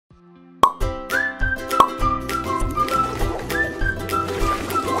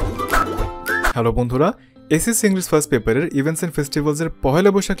Hello বন্ধুরা, SSC English first পেপারের events and ফেস্টিভ্যালসের Pohela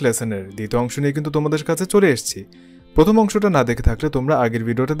Boishakh লেসনের দ্বিতীয় অংশ নিয়ে কিন্তু তোমাদের কাছে চলে এসেছি। প্রথম অংশটা না দেখে থাকলে তোমরা আগের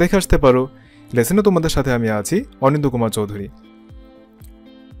ভিডিওটা দেখে আসতে পারো। লেসনে তোমাদের সাথে আমি আছি অনিন্দ কুমার চৌধুরী।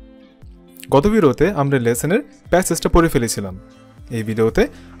 গত ভিডিওতে আমরা লেসনের প্যাসেজটা পড়ে ফেলেছিলাম। এই ভিডিওতে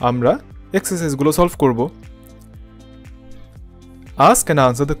আমরা এক্সারসাইজগুলো সলভ করব। Ask and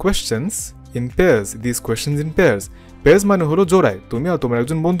answer the questions in pairs. This questions in pairs. Pairs মানে হলো জোড়ায়, তুমি আর তোমার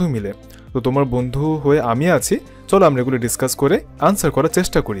একজন বন্ধু মিলে। তো তোমার বন্ধু হয়ে আমি আছি, চলো আমরা এগুলো ডিসকাস করে আনসার করার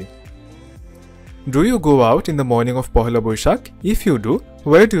চেষ্টা করি। Do you go out in the morning of Pohela Boishakh? If you do,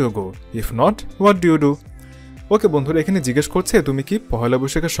 war do you go? If not, what do you do? ওকে বন্ধুরা, এখানে জিজ্ঞেস করছে তুমি কি পহেলা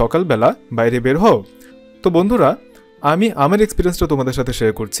বৈশাখের সকালবেলা বাইরে বের হও? তো বন্ধুরা, আমি আমার এক্সপিরিয়েন্সটা তোমাদের সাথে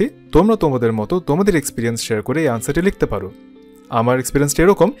শেয়ার করছি। তোমরা তোমাদের মতো তোমাদের এক্সপিরিয়েন্স শেয়ার করে এই আনসারটি লিখতে পারো। আমার এক্সপিরিয়েন্সটা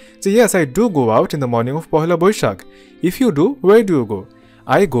এরকম যে yes, I do go out in the morning of Pohela Boishakh. If you do, war do you go?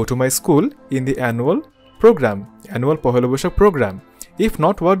 I go to my school in the annual Pohela Boishakh program. If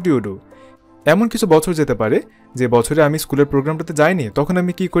not, what do you do? এমন কিছু বছর যেতে পারে যে বছরে আমি স্কুলের প্রোগ্রামটাতে যাইনি, তখন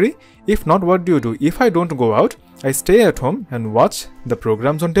আমি কি করি? If not, what do you do? If I don't go out, I stay at home and watch the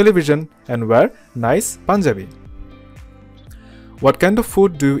programs on television and wear nice Punjabi. What kind of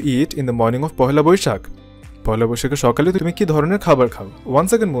food do you eat in the morning of Pohela Boishakh? পহেলা বৈশাখের সকালে তুমি কি ধরনের খাবার খাও? One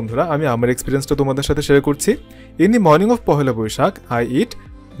second বন্ধুরা, আমি আমার এক্সপিরিয়েন্সটা তোমাদের সাথে শেয়ার করছি। In the morning of Pohela Boishakh I eat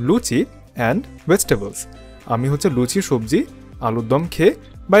luchi and vegetables. আমি লুচি, সবজি, আলুর দম খেয়ে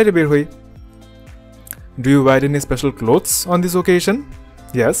বাইরে বের হই। Do you wire any special clothes on this occasion?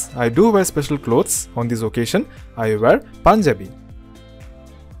 Yes, I do wire special clothes on this occasion. I wire panjabi.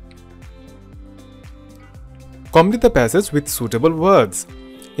 Complete the passage with suitable ওয়ার্ডস।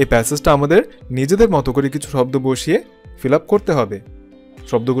 এই প্যাসেজটা আমাদের নিজেদের মতো করে কিছু শব্দ বসিয়ে ফিল আপ করতে হবে।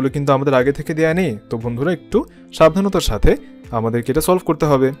 শব্দগুলো কিন্তু আমাদের আগে থেকে দেয়া নেই, তো বন্ধুরা একটু সাবধানতার সাথে আমাদেরকে এটা সলভ করতে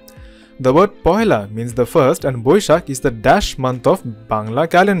হবে। The word Pohela means the first and Boishakh is the dash month of Bangla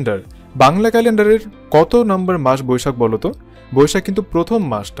calendar. Bangla ক্যালেন্ডারের কত নম্বর মাস বৈশাখ বলো তো? বৈশাখ কিন্তু প্রথম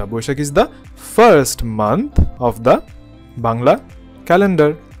মাসটা। Boishakh is the first month of the Bangla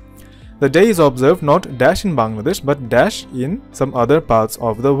calendar. The day is observed not dash in Bangladesh but dash in some other parts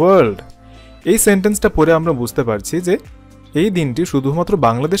of the world. এই সেন্টেন্সটা পড়ে আমরা বুঝতে পারছি যে এই দিনটি শুধুমাত্র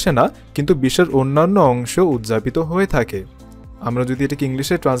বাংলাদেশে না, কিন্তু বিশ্বের অন্যান্য অংশেও উদযাপিত হয়ে থাকে। আমরা যদি এটাকে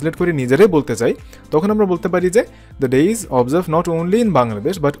ইংলিশে ট্রান্সলেট করে নিজেরাই বলতে চাই, তখন আমরা বলতে পারি যে the day is observe not only in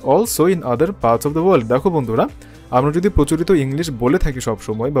Bangladesh but also in other parts of the world. দেখো বন্ধুরা, আমরা যদি প্রচলিত ইংলিশ বলে থাকি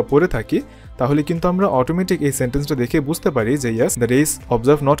সবসময় বা পড়ে থাকি, তাহলে কিন্তু আমরা অটোমেটিক এই সেন্টেন্সটা দেখে বুঝতে পারি যে yes, the day is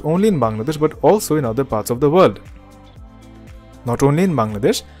observe not only in Bangladesh but also in other parts of the world. Not only in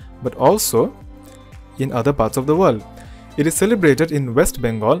Bangladesh but also in other parts of the world. It is celebrated in West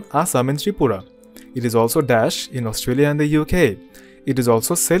Bengal, Assam and Tripura. It is also dash in Australia and the UK. It is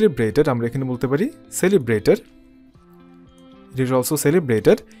also celebrated, আমরা এখানে বলতে পারি celebrated. It is also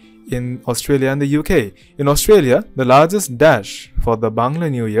celebrated in Australia and the UK. In Australia, the largest dash for the Bangla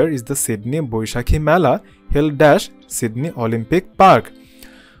New Year is the Sydney Boishakhi Mela held dash Sydney Olympic Park.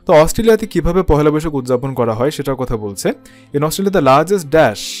 তো অস্ট্রেলিয়াতে কিভাবে পহেলা বৈশাখ উদযাপন করা হয় সেটার কথা বলছে। In Australia, the largest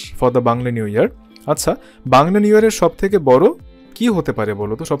dash for the Bangla New Year. আচ্ছা, বাংলা নিউ ইয়ারের সব থেকে বড় কি হতে পারে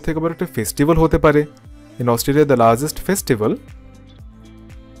বলো তো? সব থেকে বড় একটা ফেস্টিভ্যাল হতে পারে। In Australia the largest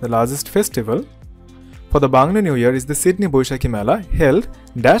festival for the Bangla new year is the Sydney বৈশাখী মেলা held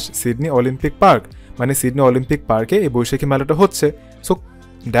dash Sydney Olympic park. মানে সিডনি অলিম্পিক পার্কে এই বৈশাখী মেলাটা হচ্ছে। সো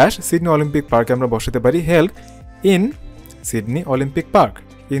ড্যাশ সিডনি অলিম্পিক পার্কে আমরা বসাতে পারি held in Sydney Olympic park.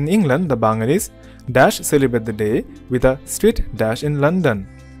 In England the বাঙালিজ dash celebrate the day with a street dash in London.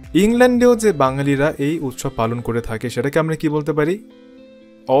 ইংল্যান্ডেও যে বাঙালিরা এই উৎসব পালন করে থাকে সেটাকে আমরা কি বলতে পারি?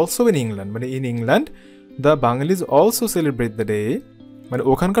 Also in England. মানে in England the বাঙালিজ also celebrate the day, মানে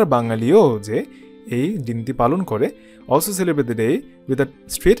ওখানকার বাঙালিও যে এই দিনটি পালন করে, also celebrate the day with a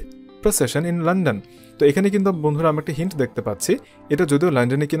street procession in London. তো এখানে কিন্তু বন্ধুরা আমরা একটা হিন্ট দেখতে পাচ্ছি। এটা যদিও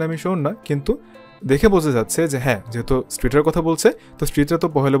লন্ডনে কিনা আমি শোন না, কিন্তু দেখে বোঝা যাচ্ছে যে হ্যাঁ, যেহেতু স্ট্রিটের কথা বলছে, তো স্ট্রিটে তো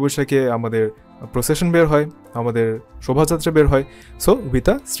পহেলা বৈশাখে আমাদের প্রসেশন বের হয়, আমাদের শোভাযাত্রা বের হয়। So with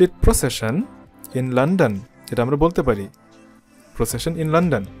a street procession in London, এটা আমরা বলতে পারি procession in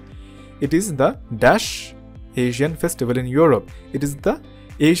London. It is the dash Asian festival in Europe. It is the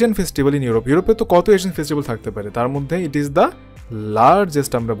Asian festival in Europe. ইউরোপে তো কত এশিয়ান ফেস্টিভ্যাল থাকতে পারে, তার মধ্যে ইট ইজ দ্য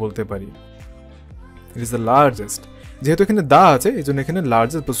লার্জেস্ট আমরা বলতে পারি। It is the largest. যেহেতু এখানে দা আছে, এই জন্য এখানে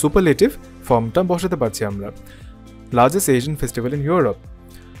লার্জেস্ট সুপারলেটিভ ফর্মটা বসাতে পারছি আমরা। Largest Asian festival in Europe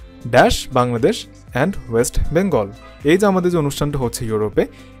dash Bangladesh and West Bengal. এই যে আমাদের যে অনুষ্ঠানটা হচ্ছে ইউরোপে,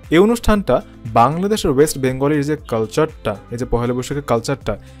 এই অনুষ্ঠানটা বাংলাদেশের ওয়েস্ট বেঙ্গলের যে কালচারটা, এই যে পহেলা বৈশাখের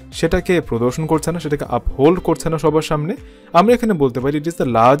কালচারটা, সেটাকে প্রদর্শন করছে না, সেটাকে আপহোল্ড করছে না সবার সামনে। আমরা এখানে বলতে পারি it is the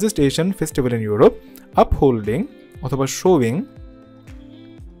largest Asian festival in Europe, আপহোল্ডিং অথবা showing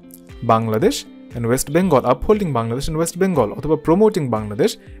Bangladesh and West Bengal, আপহোল্ডিং Bangladesh and West Bengal, অথবা promoting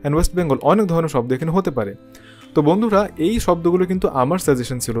Bangladesh and West Bengal, অনেক ধরনের শব্দ এখানে হতে পারে। তো বন্ধুরা, এই শব্দগুলো কিন্তু আমার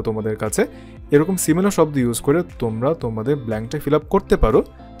সাজেশন ছিল তোমাদের কাছে, এরকম সিমিলার শব্দ ইউজ করে তোমরা তোমাদের ব্ল্যাঙ্কটা ফিল আপ করতে পারো।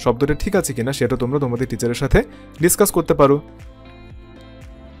 শব্দটা ঠিক আছে কিনা সেটা তোমরা তোমাদের টিচারের সাথে ডিসকাস করতে পারো।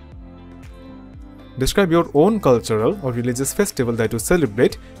 Describe your own cultural or religious festival that you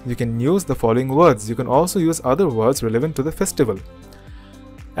celebrate. You can use the following words. You can also use other words relevant to the festival.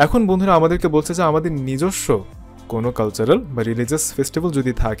 এখন বন্ধুরা আমাদেরকে বলছে যে আমাদের নিজস্ব কোনো কালচারাল বা রিলিজিয়াস ফেস্টিভ্যাল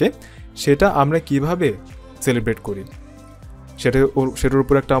যদি থাকে, সেটা আমরা কিভাবে সেলিব্রেট করি সেটার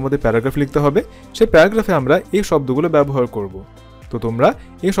উপর একটা আমাদের প্যারাগ্রাফ লিখতে হবে। সেই প্যারাগ্রাফে আমরা এই শব্দগুলো ব্যবহার করব। তো তোমরা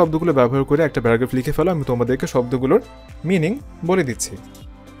এই শব্দগুলো ব্যবহার করে একটা প্যারাগ্রাফ লিখে ফেলো। আমি তোমাদেরকে শব্দগুলোর মিনিং বলে দিচ্ছি।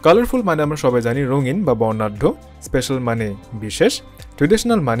 কালারফুল মানে আমরা সবাই জানি রঙিন বা বর্ণাঢ্য, স্পেশাল মানে বিশেষ,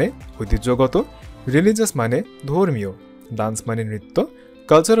 ট্রেডিশনাল মানে ঐতিহ্যগত, রিলিজিয়াস মানে ধর্মীয়, ডান্স মানে নৃত্য,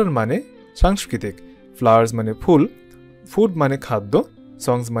 কালচারাল মানে সাংস্কৃতিক, ফ্লাওয়ার্স মানে ফুল, ফুড মানে খাদ্য,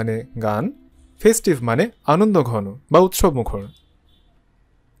 সংস মানে গান, ফেস্টিভ মানে আনন্দ ঘন বা উৎসব মুখর।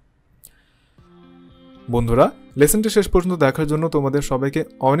 বন্ধুরা, লেসনটি শেষ পর্যন্ত দেখার জন্য তোমাদের সবাইকে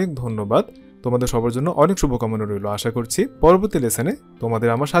অনেক ধন্যবাদ। তোমাদের সবার জন্য অনেক শুভকামনা রইল। আশা করছি পরবর্তী লেসনে তোমাদের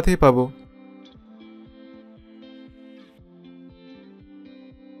আমার সাথেই পাবো।